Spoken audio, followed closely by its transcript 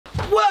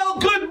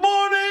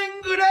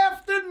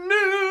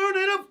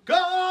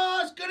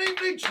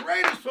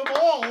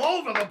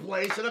over the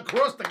place and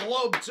across the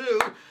globe too.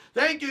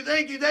 Thank you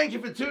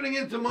for tuning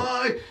into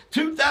my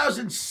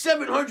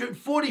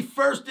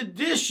 2741st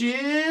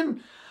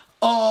edition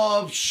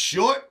of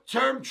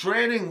Short-Term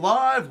Trading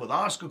Live with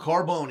Oscar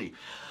Carboni.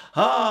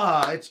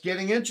 It's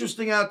getting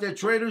interesting out there,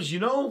 traders. You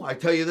know, I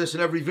tell you this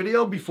in every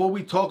video before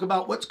we talk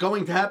about what's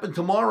going to happen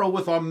tomorrow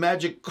with our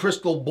magic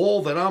crystal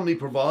ball that OMNI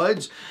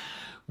provides.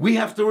 We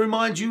have to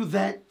remind you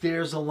that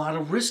there's a lot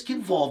of risk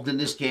involved in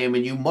this game,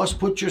 and you must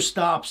put your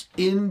stops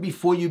in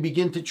before you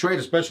begin to trade,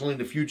 especially in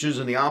the futures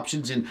and the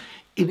options, in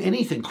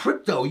anything,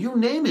 crypto, you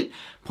name it.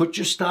 Put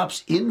your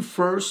stops in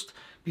first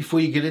before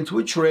you get into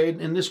a trade,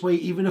 and this way,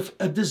 even if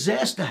a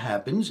disaster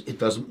happens, it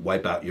doesn't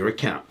wipe out your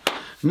account.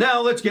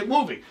 Now, let's get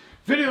moving.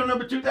 Video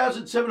number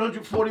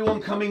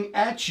 2741 coming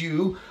at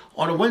you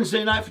on a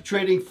Wednesday night for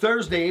trading,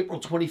 Thursday, April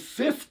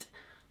 25th,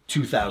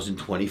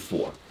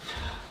 2024.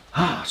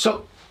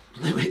 So,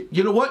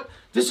 you know what?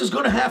 This is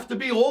going to have to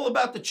be all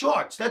about the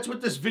charts. That's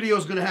what this video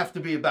is going to have to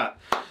be about.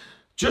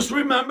 Just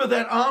remember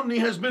that OMNI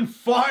has been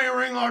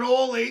firing on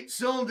all 8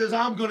 cylinders.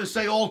 I'm going to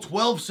say all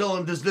 12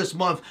 cylinders this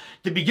month.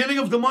 The beginning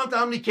of the month,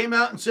 OMNI came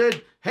out and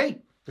said,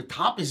 hey, the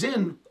top is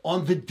in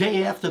on the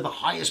day after the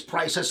highest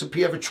price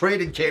S&P ever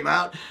traded came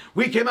out.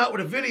 We came out with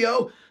a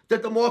video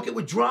that the market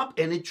would drop,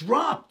 and it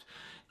dropped.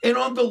 And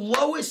on the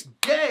lowest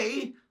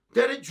day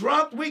that it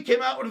dropped, we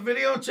came out with a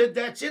video and said,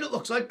 that's it. It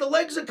looks like the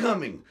legs are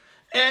coming.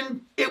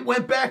 And it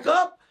went back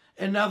up.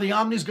 And now the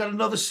OMNI's got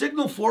another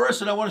signal for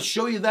us, and I want to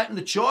show you that in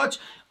the charts.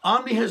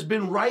 OMNI has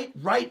been right.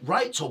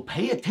 So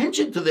pay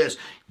attention to this.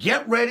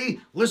 Get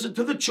ready. Listen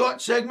to the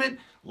chart segment.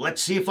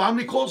 Let's see if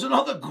OMNI calls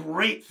another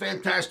great,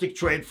 fantastic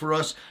trade for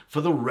us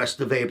for the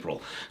rest of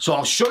April. So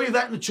I'll show you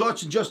that in the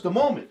charts in just a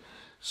moment.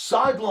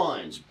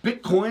 Sidelines.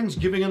 Bitcoin's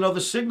giving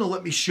another signal.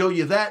 Let me show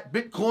you that.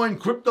 Bitcoin,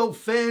 crypto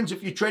fans,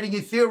 if you're trading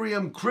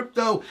Ethereum,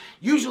 crypto,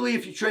 usually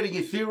if you're trading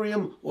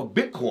Ethereum or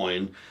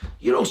Bitcoin,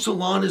 you know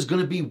Solana is going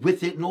to be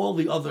with it, and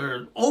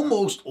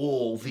almost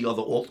all the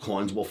other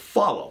altcoins will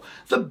follow.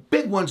 The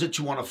big ones that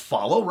you want to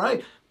follow,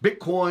 right?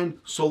 Bitcoin,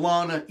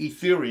 Solana,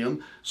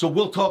 Ethereum. So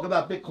we'll talk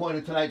about Bitcoin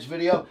in tonight's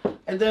video.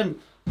 And then,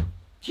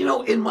 you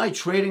know, in my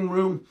trading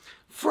room,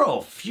 for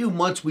a few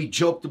months, we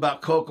joked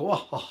about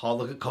cocoa. Oh,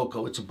 look at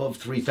cocoa. It's above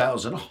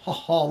 3,000.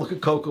 Oh, look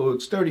at cocoa.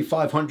 It's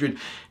 3,500.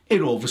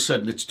 And all of a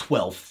sudden, it's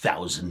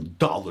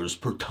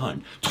 $12,000 per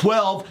ton.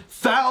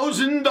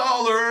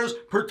 $12,000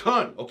 per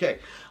ton. Okay.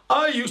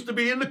 I used to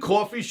be in the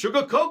coffee,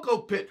 sugar, cocoa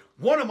pit.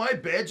 One of my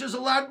badges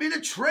allowed me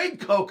to trade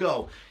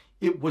cocoa.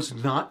 It was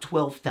not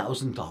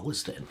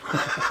 $12,000 then.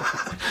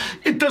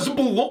 It doesn't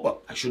belong.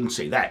 Well, I shouldn't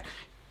say that.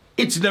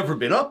 It's never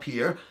been up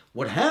here.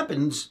 What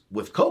happens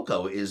with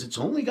cocoa is it's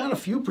only got a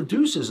few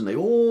producers, and they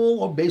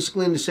all are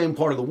basically in the same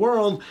part of the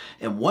world.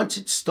 And once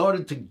it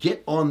started to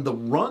get on the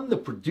run, the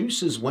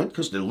producers went,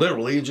 because they're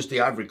literally in just the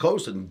Ivory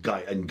Coast and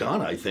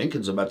Ghana, I think,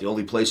 is about the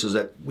only places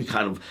that we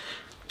kind of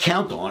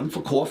count on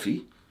for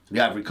coffee.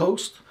 The Ivory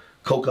Coast,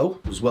 cocoa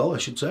as well, I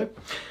should say,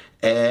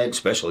 and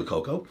especially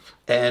cocoa.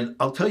 And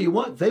I'll tell you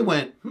what, they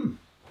went,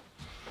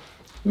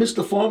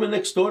 Mr. Farmer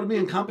next door to me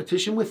in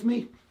competition with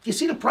me, you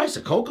see the price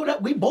of cocoa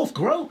that we both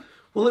grow?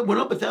 Well, it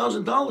went up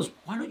 $1,000.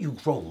 Why don't you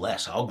grow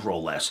less? I'll grow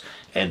less.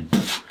 And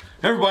poof,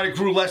 everybody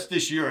grew less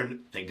this year,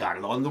 and they got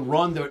it on the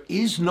run. There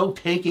is no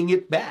taking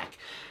it back.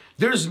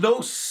 There's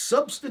no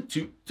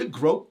substitute to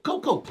grow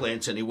cocoa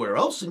plants anywhere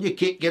else, and you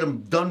can't get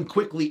them done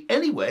quickly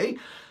anyway.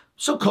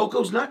 So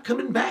cocoa's not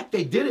coming back.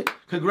 They did it.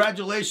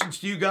 Congratulations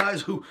to you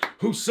guys who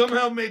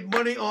somehow made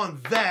money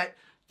on that.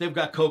 They've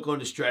got cocoa in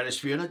the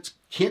stratosphere, and it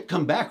can't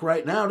come back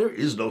right now. There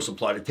is no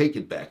supply to take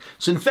it back.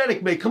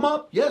 Synthetic may come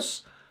up,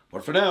 yes.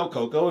 But for now,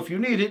 cocoa, if you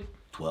need it,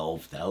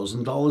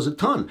 $12,000 a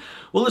ton.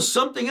 Well, there's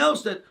something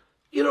else that,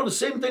 you know, the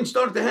same thing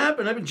started to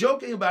happen. I've been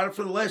joking about it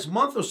for the last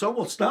month or so.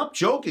 Well, stop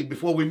joking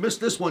before we miss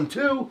this one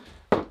too.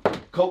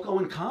 Cocoa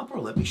and copper.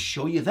 Let me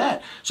show you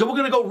that. So we're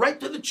going to go right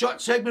to the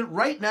chart segment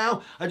right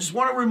now. I just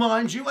want to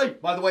remind you, hey,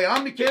 by the way,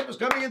 OmniCamp is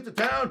coming into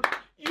town.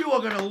 You are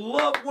going to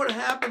love what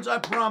happens, I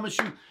promise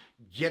you.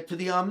 Get to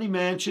the OMNI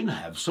Mansion,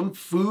 have some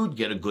food,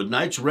 get a good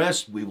night's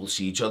rest. We will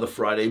see each other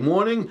Friday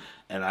morning,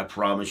 and I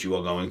promise you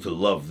are going to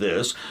love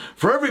this.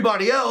 For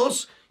everybody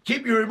else,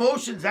 keep your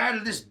emotions out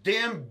of this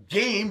damn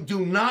game.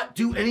 Do not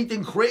do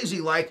anything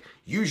crazy like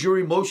use your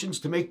emotions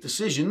to make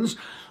decisions.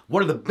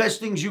 One of the best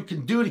things you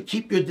can do to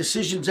keep your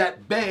decisions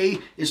at bay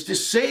is to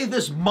say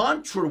this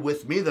mantra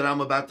with me that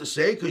I'm about to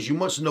say, because you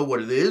must know what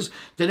it is.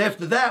 Then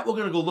after that, we're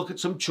going to go look at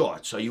some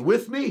charts. Are you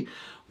with me?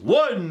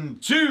 1,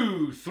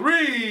 2,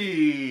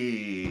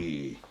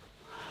 3.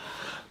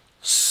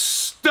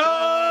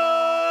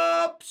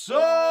 Stops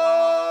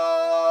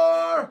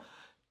are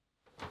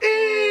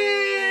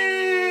in.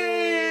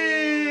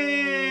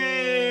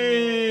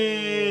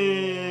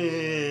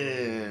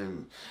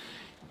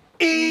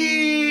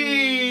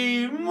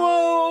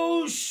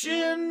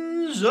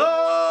 Emotions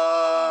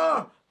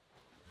are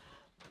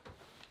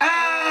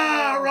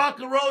out. Rock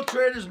and roll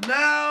traders,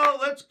 now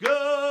let's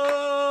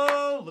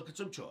go look at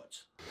some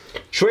charts.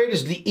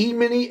 Traders, the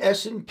E-mini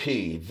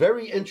S&P.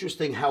 Very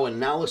interesting how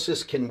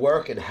analysis can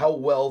work and how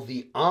well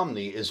the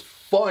OMNI is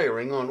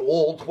firing on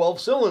all 12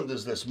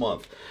 cylinders this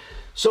month.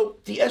 So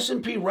the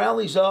S&P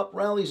rallies up,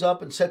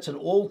 and sets an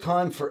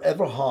all-time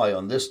forever high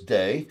on this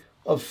day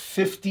of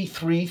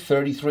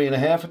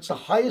 53.33.5. It's the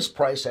highest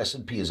price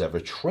S&P has ever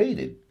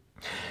traded.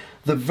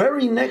 The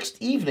very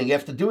next evening,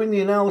 after doing the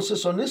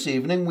analysis on this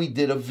evening, we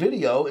did a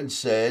video and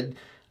said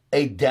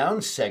a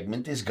down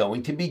segment is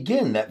going to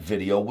begin. That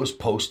video was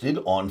posted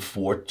on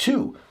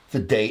 4/2, the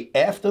day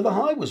after the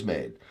high was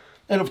made.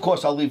 And of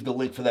course, I'll leave the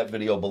link for that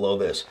video below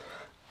this.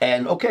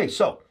 And okay,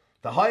 so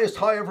the highest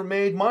high ever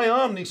made, my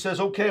OMNI says,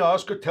 okay,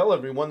 Oscar, tell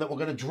everyone that we're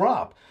going to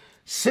drop.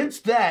 Since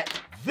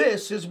that,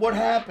 this is what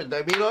happened.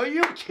 I mean, are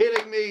you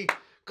kidding me?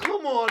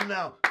 Come on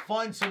now.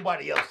 Find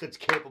somebody else that's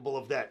capable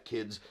of that,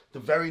 kids. The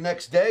very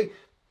next day.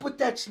 But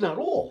that's not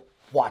all.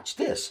 Watch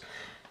this.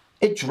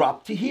 It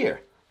dropped to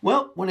here.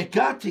 Well, when it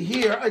got to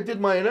here, I did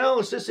my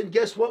analysis, and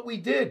guess what we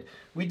did?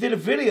 We did a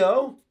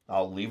video,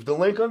 I'll leave the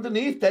link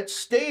underneath, that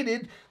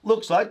stated,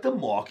 looks like the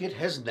market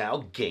has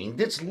now gained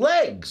its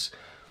legs.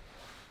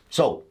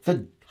 So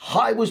the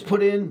high was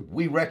put in.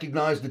 We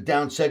recognized the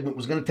down segment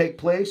was going to take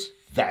place.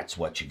 That's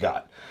what you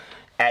got.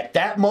 At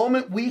that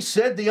moment, we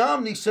said, the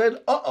OMNI said,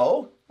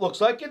 uh-oh,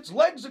 looks like its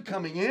legs are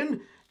coming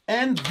in.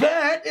 And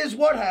that is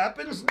what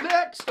happens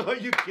next. Are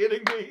you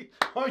kidding me?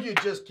 Are you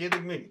just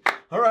kidding me?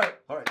 All right,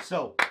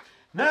 so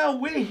now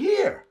we're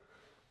here.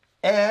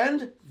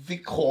 And the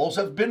calls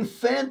have been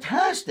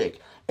fantastic.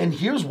 And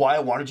here's why I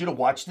wanted you to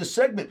watch this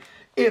segment.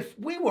 If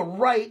we were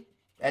right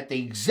at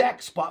the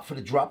exact spot for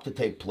the drop to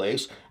take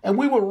place, and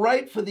we were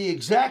right for the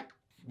exact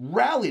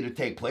rally to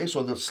take place,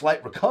 or the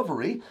slight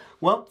recovery,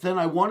 well, then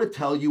I want to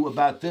tell you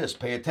about this.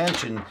 Pay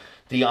attention.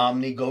 The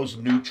OMNI goes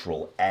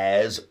neutral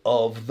as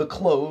of the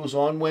close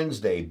on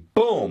Wednesday.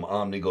 Boom,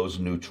 OMNI goes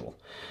neutral.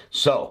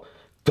 So,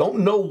 don't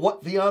know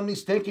what the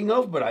OMNI's thinking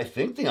of, but I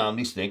think the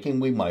OMNI's thinking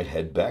we might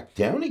head back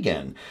down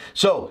again.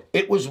 So,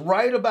 it was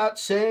right about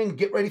saying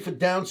get ready for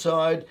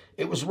downside.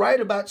 It was right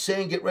about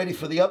saying get ready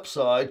for the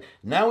upside.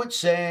 Now it's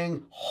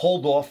saying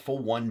hold off for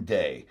one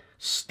day.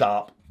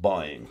 Stop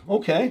buying.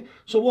 Okay,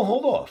 so we'll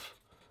hold off.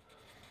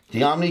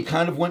 The OMNI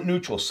kind of went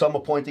neutral. Some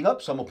are pointing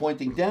up, some are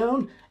pointing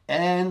down,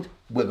 and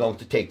we're going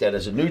to take that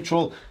as a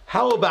neutral.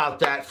 How about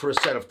that for a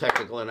set of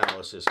technical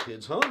analysis,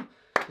 kids, huh?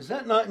 Is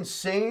that not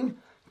insane?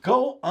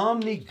 Go,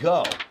 OMNI,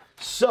 go.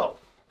 So,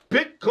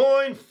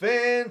 Bitcoin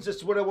fans, this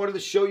is what I wanted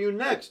to show you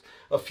next.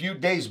 A few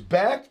days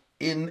back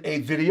in a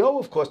video,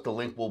 of course, the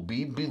link will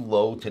be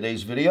below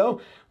today's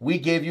video, we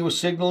gave you a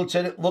signal and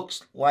said it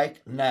looks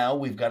like now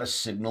we've got a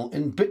signal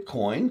in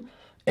Bitcoin,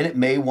 and it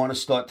may want to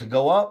start to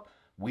go up.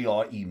 We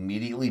are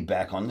immediately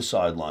back on the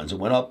sidelines. It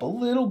went up a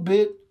little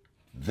bit.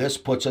 This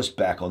puts us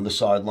back on the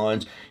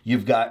sidelines.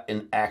 You've got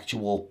an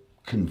actual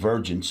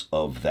convergence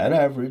of that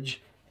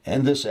average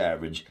and this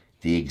average,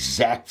 the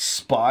exact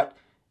spot,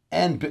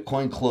 and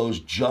Bitcoin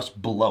closed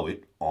just below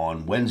it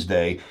on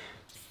Wednesday.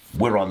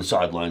 We're on the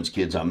sidelines,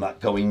 kids. I'm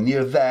not going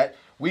near that.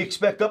 We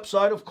expect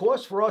upside, of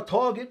course, for our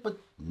target, but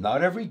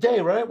not every day,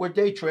 right? We're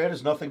day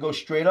traders. Nothing goes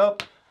straight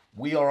up.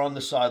 We are on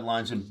the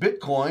sidelines in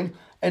Bitcoin.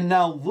 And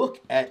now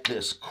look at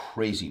this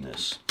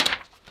craziness.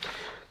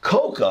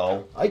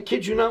 Cocoa, I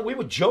kid you not, we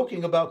were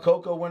joking about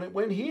cocoa when it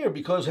went here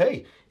because,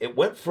 hey, it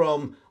went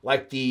from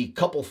like the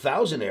couple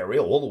thousand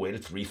area all the way to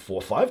 3,000,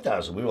 4,000,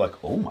 5,000. We were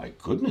like, oh my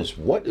goodness,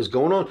 what is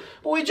going on?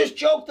 But we just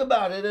joked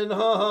about it and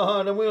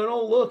and we went,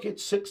 oh look,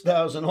 it's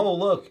 6,000. Oh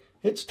look,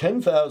 it's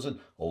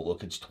 10,000. Oh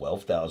look, it's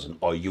 12,000.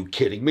 Are you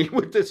kidding me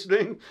with this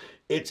thing?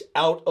 It's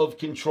out of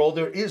control.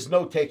 There is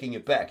no taking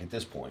it back at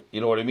this point. You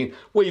know what I mean?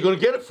 Where are you going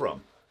to get it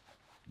from?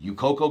 You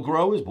cocoa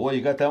growers, boy,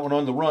 you got that one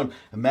on the run.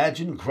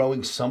 Imagine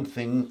growing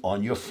something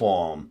on your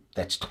farm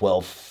that's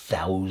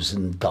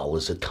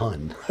 $12,000 a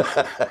ton.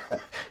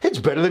 It's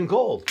better than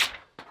gold.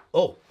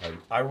 Oh,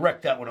 I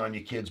wrecked that one on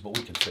you, kids, but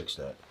we can fix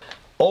that.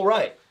 All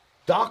right,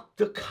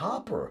 Dr.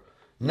 Copper.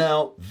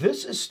 Now,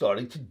 this is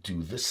starting to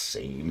do the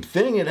same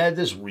thing. It had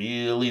this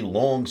really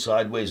long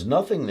sideways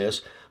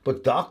nothingness,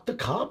 but Dr.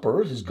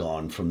 Copper has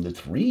gone from the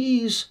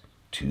 3s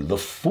to the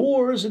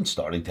 4s and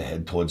starting to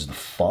head towards the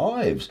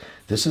 5s.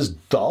 This is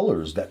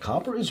dollars that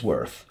copper is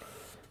worth.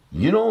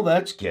 You know,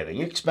 that's getting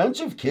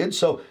expensive, kids.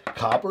 So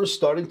copper is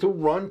starting to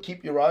run.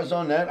 Keep your eyes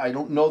on that. I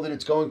don't know that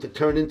it's going to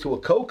turn into a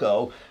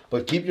cocoa,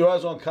 but keep your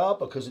eyes on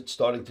copper because it's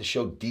starting to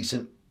show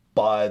decent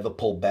buy the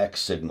pullback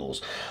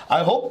signals.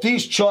 I hope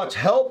these charts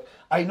help.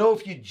 I know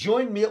if you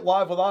join me at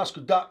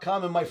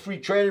livewithoscar.com in my free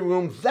training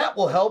room, that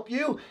will help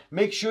you.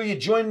 Make sure you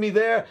join me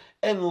there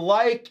and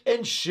like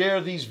and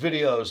share these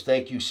videos.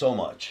 Thank you so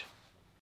much.